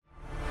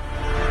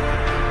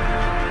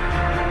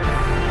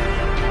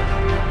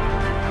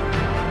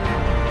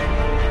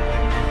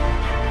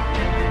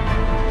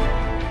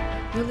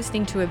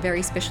listening to a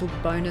very special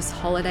bonus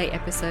holiday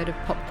episode of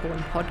Popcorn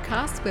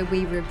Podcast where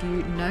we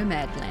review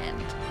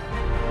Nomadland.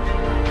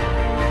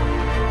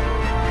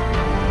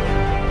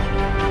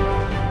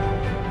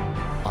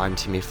 I'm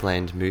Tim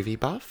Ifland, movie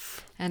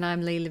buff. And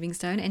I'm Lee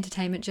Livingstone,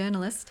 entertainment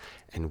journalist.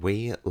 And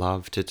we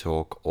love to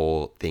talk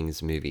all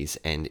things movies.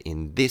 And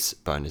in this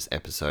bonus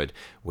episode,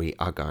 we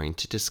are going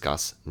to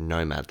discuss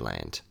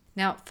Nomadland.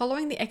 Now,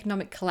 following the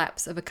economic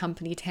collapse of a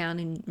company town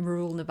in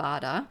rural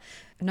Nevada,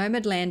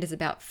 Nomadland is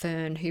about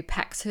Fern, who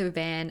packs her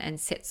van and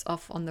sets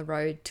off on the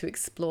road to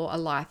explore a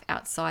life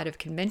outside of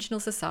conventional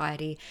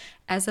society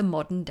as a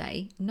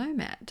modern-day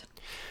nomad.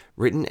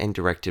 Written and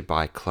directed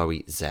by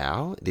Chloe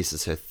Zhao, this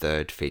is her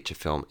third feature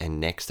film, and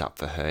next up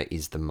for her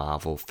is the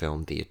Marvel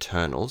film The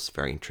Eternals,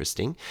 very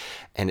interesting,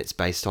 and it's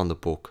based on the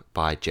book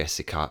by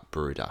Jessica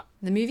Bruder.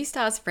 The movie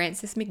stars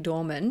Frances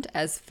McDormand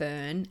as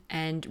Fern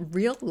and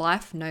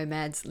real-life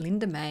nomads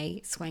Linda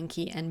May,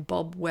 Swanky and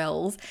Bob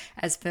Wells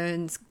as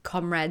Fern's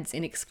comrades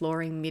in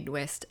exploring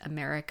Midwest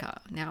America.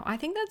 Now, I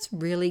think that's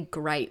really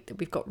great that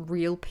we've got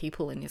real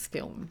people in this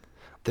film.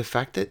 The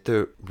fact that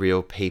the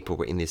real people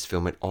were in this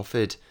film, it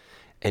offered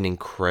an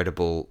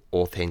incredible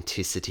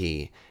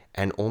authenticity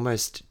and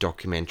almost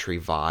documentary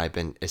vibe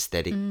and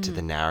aesthetic to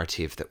the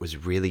narrative that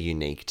was really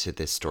unique to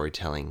the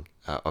storytelling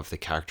of the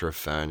character of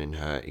Fern and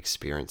her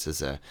experience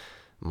as a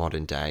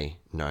modern day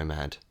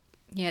nomad.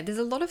 Yeah, there's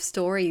a lot of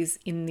stories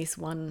in this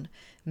one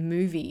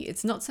movie.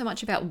 It's not so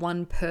much about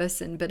one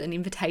person, but an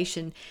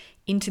invitation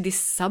into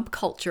this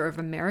subculture of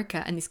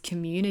America and this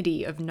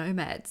community of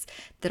nomads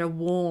that are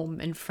warm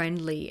and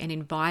friendly and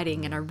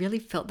inviting. And I really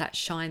felt that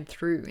shine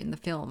through in the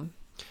film.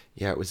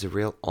 Yeah, it was a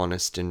real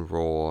honest and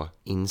raw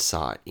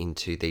insight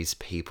into these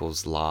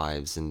people's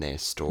lives and their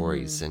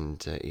stories.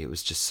 And it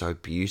was just so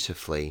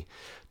beautifully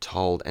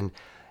told. And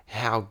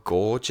how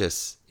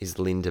gorgeous is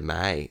Linda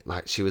May?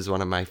 Like, she was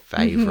one of my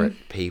favorite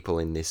people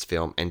in this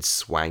film. And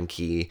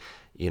Swanky,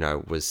 you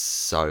know, was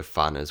so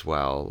fun as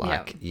well.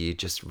 Like, you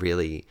just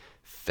really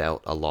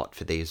felt a lot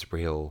for these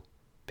real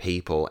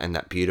people and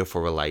that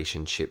beautiful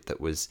relationship that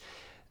was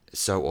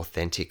so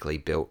authentically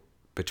built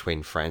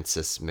between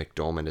Frances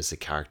McDormand as a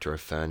character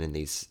of Fern and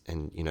these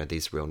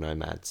real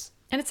nomads.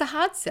 And it's a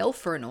hard sell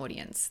for an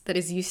audience that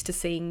is used to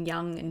seeing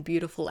young and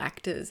beautiful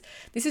actors.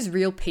 This is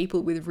real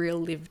people with real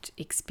lived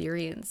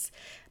experience.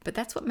 But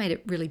that's what made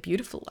it really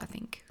beautiful, I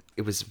think.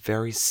 It was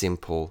very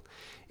simple.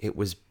 It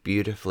was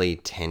beautifully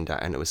tender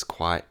and it was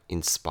quite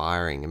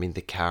inspiring. I mean,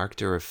 the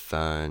character of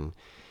Fern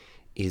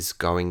is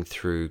going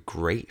through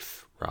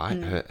grief,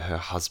 right? Her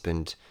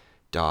husband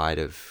died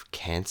of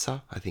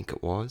cancer, I think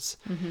it was.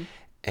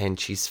 And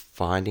she's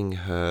finding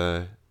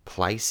her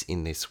place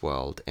in this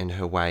world, and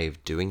her way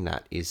of doing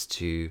that is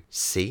to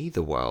see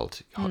the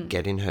world,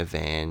 get in her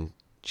van.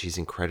 She's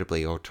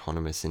incredibly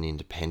autonomous and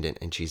independent,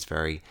 and she's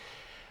very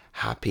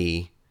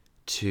happy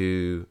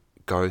to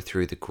go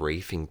through the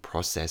grieving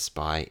process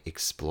by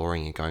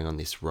exploring and going on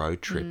this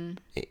road trip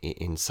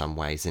in some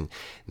ways and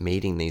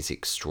meeting these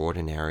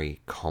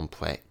extraordinary,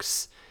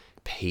 complex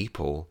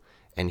people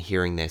and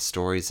hearing their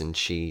stories, and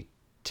she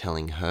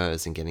telling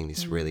hers and getting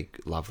this really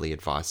lovely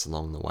advice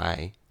along the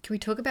way. Can we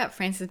talk about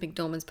Frances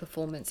McDormand's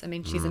performance? I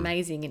mean, she's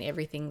amazing in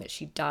everything that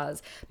she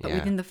does. But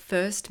within the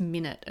first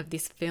minute of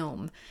this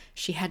film,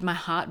 she had my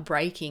heart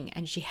breaking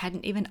and she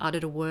hadn't even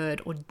uttered a word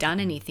or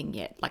done anything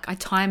yet. Like, I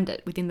timed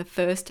it. Within the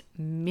first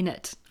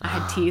minute, I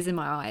had tears in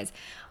my eyes.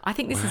 I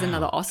think this is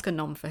another Oscar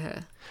nom for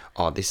her.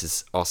 Oh, this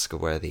is Oscar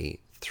worthy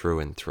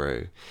through and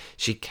through.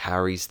 She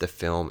carries the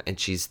film, and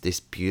she's this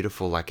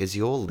beautiful, like, as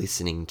you're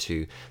listening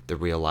to the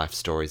real life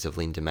stories of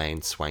Linda May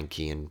and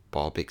Swanky and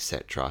Bob,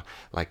 etc.,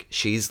 like,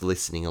 she's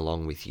listening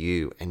along with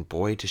you, and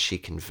boy does she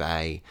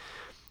convey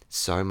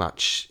so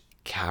much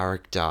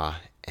character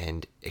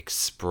and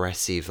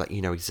expressive, like,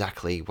 you know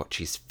exactly what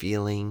she's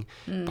feeling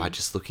by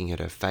just looking at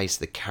her face.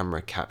 The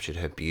camera captured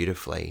her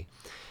beautifully.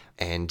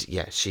 And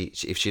yeah, she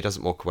if she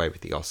doesn't walk away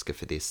with the Oscar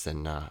for this,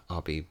 then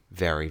I'll be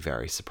very,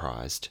 very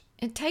surprised.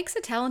 It takes a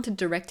talented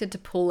director to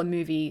pull a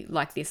movie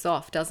like this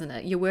off, doesn't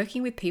it? You're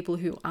working with people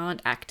who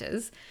aren't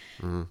actors,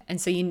 and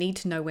so you need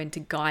to know when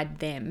to guide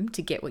them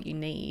to get what you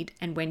need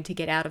and when to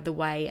get out of the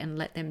way and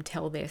let them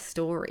tell their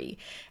story.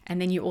 And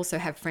then you also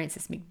have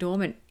Frances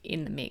McDormand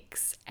in the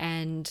mix,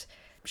 and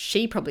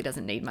she probably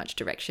doesn't need much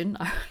direction,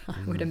 I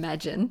would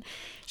imagine.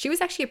 She was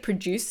actually a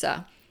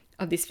producer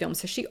of this film,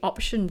 so she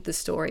optioned the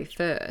story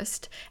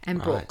first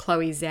and brought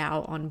Chloe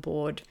Zhao on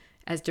board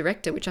as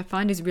director, which I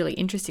find is really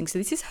interesting. So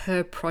this is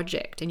her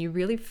project, and you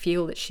really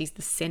feel that she's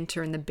the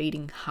center and the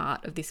beating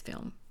heart of this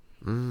film.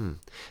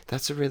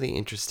 That's a really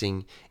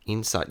interesting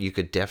insight. You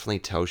could definitely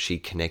tell she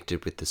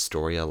connected with the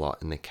story a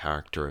lot and the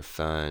character of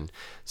Fern.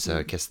 So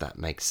I guess that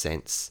makes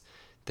sense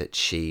that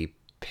she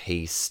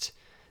pieced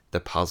the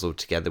puzzle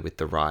together with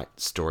the right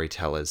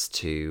storytellers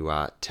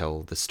to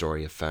tell the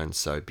story of Fern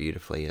so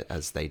beautifully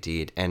as they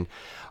did. And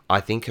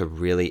I think a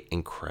really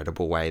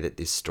incredible way that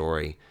this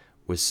story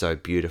was so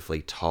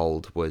beautifully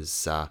told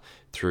was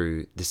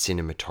through the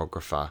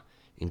cinematographer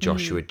in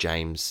Joshua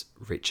James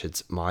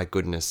Richards. My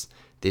goodness,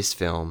 this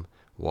film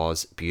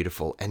was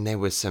beautiful. And there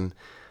were some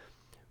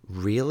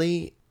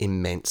really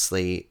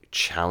immensely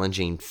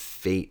challenging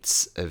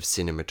feats of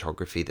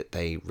cinematography that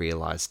they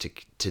realized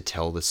to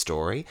tell the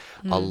story.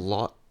 A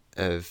lot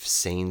of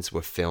scenes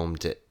were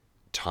filmed at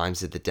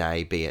times of the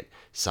day, be it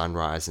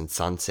sunrise and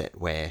sunset,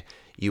 where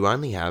you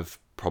only have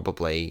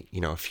probably,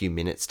 a few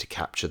minutes to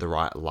capture the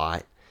right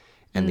light.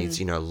 And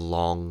these,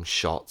 long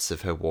shots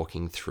of her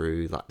walking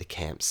through like the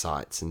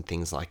campsites and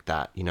things like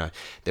that.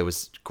 There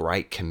was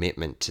great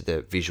commitment to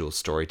the visual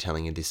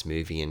storytelling of this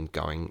movie and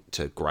going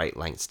to great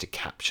lengths to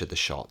capture the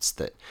shots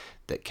that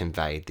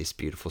conveyed this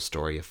beautiful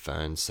story of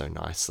Fern so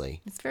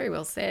nicely. It's very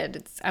well said.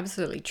 It's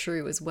absolutely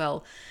true as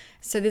well.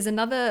 So there's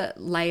another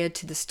layer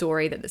to the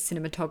story that the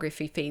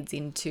cinematography feeds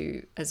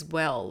into as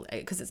well,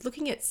 because it's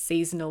looking at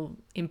seasonal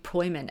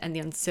employment and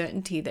the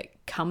uncertainty that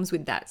comes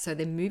with that. So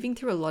they're moving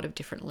through a lot of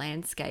different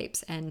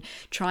landscapes and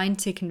trying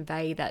to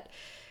convey that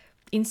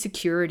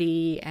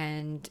insecurity,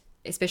 and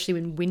especially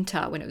in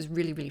winter when it was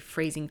really, really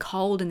freezing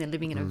cold and they're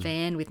living in a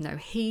van with no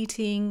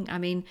heating. I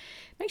mean,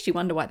 it makes you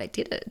wonder why they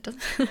did it,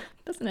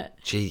 doesn't it?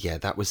 Gee, yeah,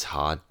 that was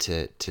hard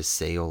to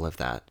see all of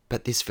that.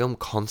 But this film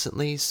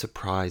constantly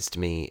surprised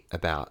me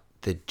about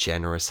the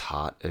generous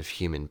heart of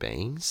human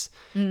beings.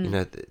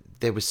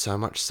 There was so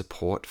much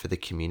support for the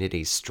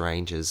community,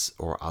 strangers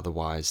or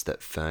otherwise,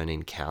 that Fern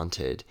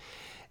encountered.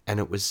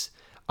 And it was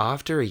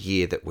after a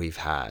year that we've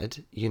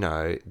had,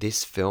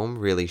 this film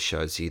really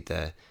shows you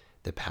the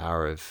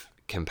power of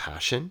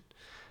compassion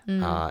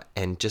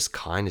and just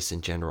kindness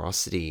and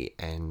generosity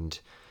and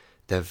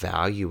the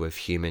value of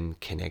human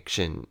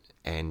connection.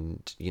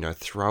 And,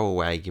 throw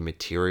away your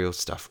material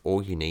stuff.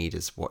 All you need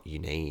is what you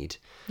need.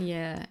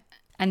 Yeah.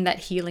 And that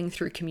healing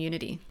through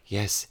community.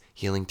 Yes,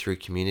 healing through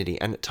community.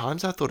 And at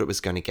times I thought it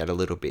was going to get a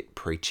little bit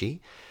preachy,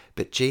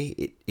 but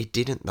gee, it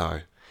didn't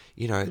though.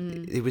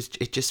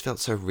 It just felt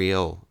so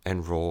real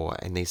and raw,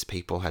 and these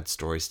people had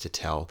stories to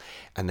tell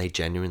and they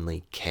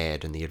genuinely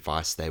cared, and the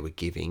advice they were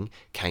giving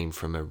came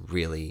from a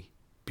really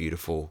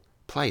beautiful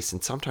place,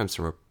 and sometimes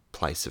from a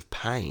place of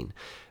pain.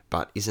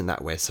 But isn't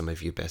that where some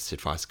of your best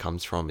advice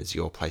comes from, is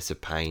your place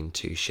of pain,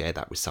 to share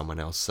that with someone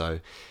else, so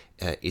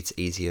it's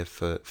easier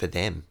for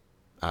them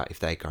if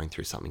they're going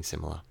through something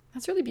similar.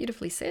 That's really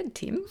beautifully said,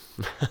 Tim.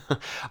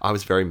 I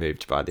was very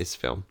moved by this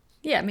film.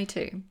 Yeah, me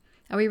too.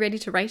 Are we ready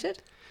to rate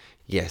it?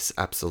 Yes,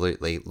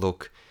 absolutely.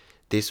 Look,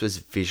 this was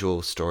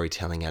visual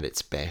storytelling at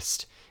its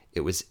best.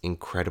 It was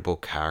incredible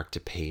character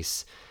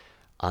piece,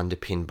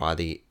 underpinned by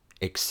the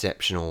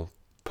exceptional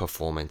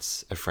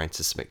performance of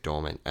Frances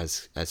McDormand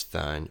as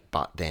Fern,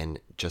 but then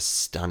just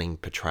stunning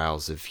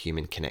portrayals of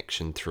human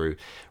connection through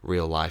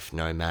real life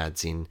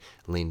nomads in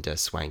Linda,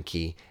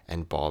 Swanky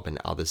and Bob and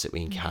others that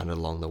we encountered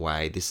along the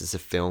way. This is a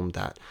film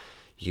that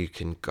you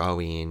can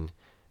go in,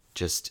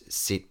 just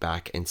sit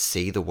back and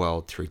see the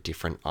world through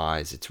different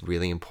eyes. It's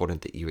really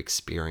important that you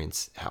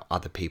experience how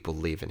other people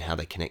live and how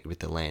they connect with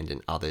the land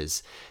and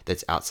others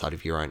that's outside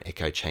of your own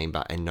echo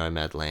chamber. And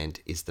Nomadland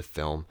is the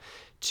film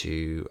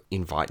to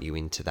invite you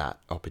into that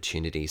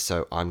opportunity.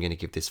 So I'm going to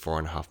give this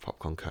 4.5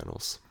 popcorn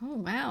kernels. Oh,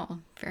 wow.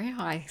 Very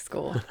high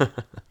score.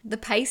 The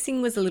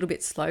pacing was a little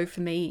bit slow for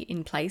me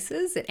in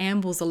places. It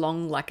ambles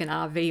along like an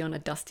RV on a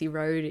dusty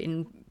road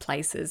in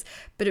places,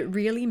 but it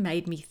really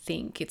made me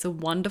think. It's a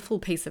wonderful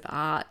piece of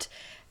art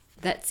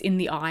that's in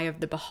the eye of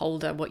the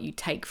beholder, what you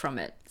take from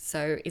it.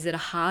 So is it a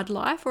hard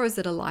life or is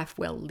it a life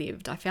well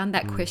lived? I found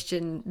that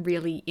question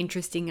really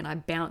interesting, and I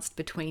bounced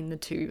between the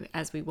two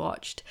as we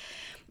watched.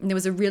 And there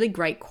was a really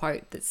great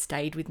quote that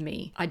stayed with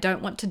me. "I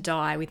don't want to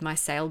die with my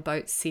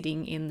sailboat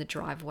sitting in the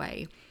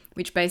driveway,"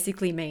 which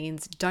basically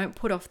means don't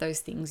put off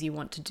those things you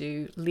want to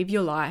do. Live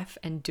your life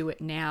and do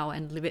it now,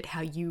 and live it how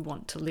you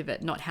want to live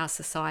it, not how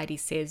society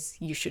says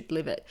you should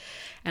live it.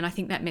 And I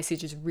think that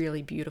message is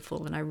really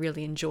beautiful, and I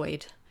really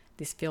enjoyed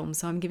this film.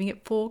 So I'm giving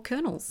it 4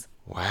 kernels.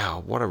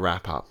 Wow, what a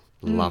wrap up.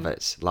 Love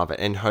it, love it.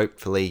 And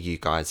hopefully you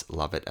guys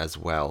love it as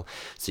well.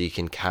 So you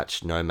can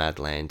catch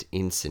Nomadland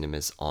in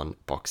cinemas on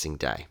Boxing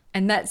Day.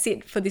 And that's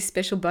it for this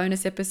special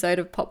bonus episode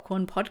of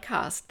Popcorn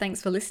Podcast.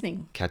 Thanks for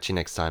listening. Catch you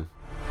next time.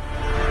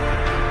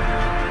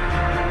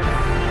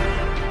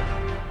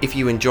 If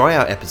you enjoy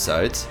our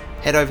episodes,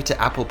 head over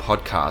to Apple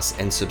Podcasts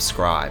and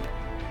subscribe.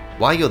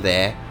 While you're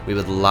there, we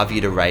would love you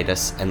to rate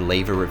us and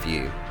leave a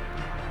review.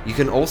 You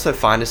can also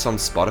find us on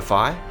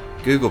Spotify,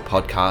 Google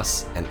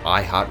Podcasts, and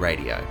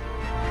iHeartRadio.